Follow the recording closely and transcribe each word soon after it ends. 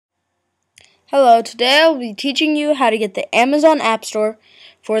Hello, today I'll be teaching you how to get the Amazon Appstore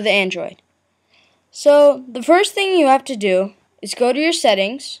for the Android. So, the first thing you have to do is go to your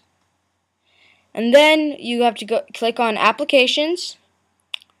settings, and then you have to click on Applications,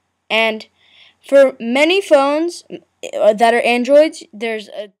 and for many phones that are Androids, there's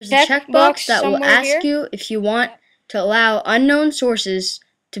a checkbox that will ask you if you want to allow unknown sources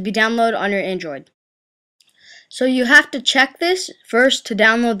to be downloaded on your Android. So you have to check this first to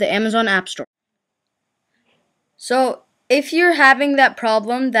download the Amazon App Store. So if you're having that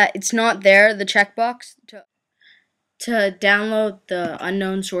problem that it's not there, the checkbox to download the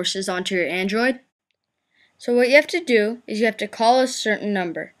unknown sources onto your Android, so what you have to do is you have to call a certain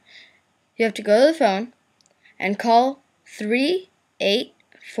number. You have to go to the phone and call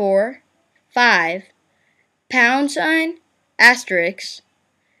 3845 # 506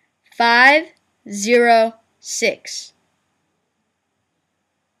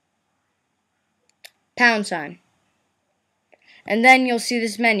 #. And then you'll see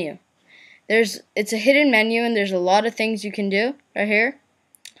this menu. It's a hidden menu, and there's a lot of things you can do right here.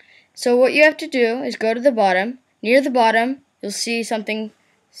 So what you have to do is go to the bottom. Near the bottom, you'll see something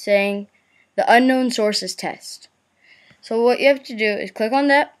saying the unknown sources test. So what you have to do is click on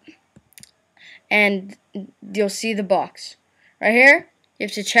that, and you'll see the box. Right here, you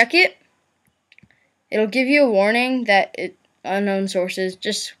have to check it. It'll give you a warning that unknown sources.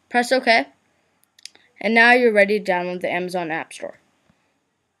 Just press OK. And now you're ready to download the Amazon App Store.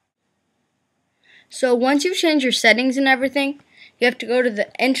 So once you've changed your settings and everything, you have to go to the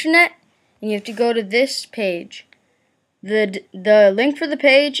internet, and you have to go to this page. The link for the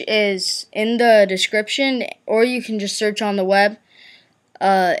page is in the description, or you can just search on the web,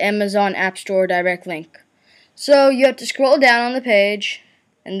 Amazon App Store direct link. So you have to scroll down on the page,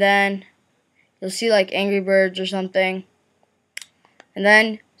 and then you'll see like Angry Birds or something. And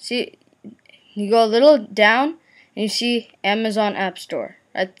then you go a little down, and you see Amazon App Store.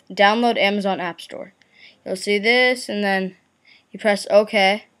 Download Amazon App Store. You'll see this, and then you press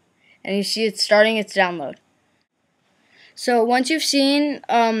OK, and you see it's starting its download. So once you've seen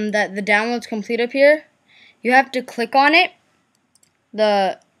that the download's complete up here, you have to click on it,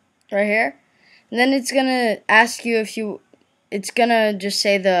 right here, and then it's gonna ask you it's gonna just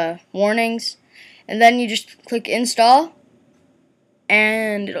say the warnings, and then you just click install,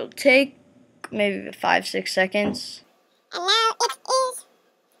 and it'll take maybe 5-6 seconds. And now it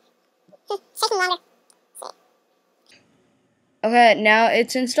is taking longer. Okay, now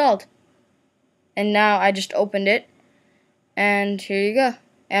it's installed. And now I just opened it. And here you go.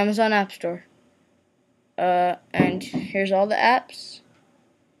 Amazon App Store. And here's all the apps.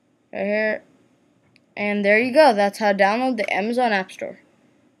 Right here. And there you go. That's how to download the Amazon App Store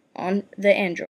on the Android.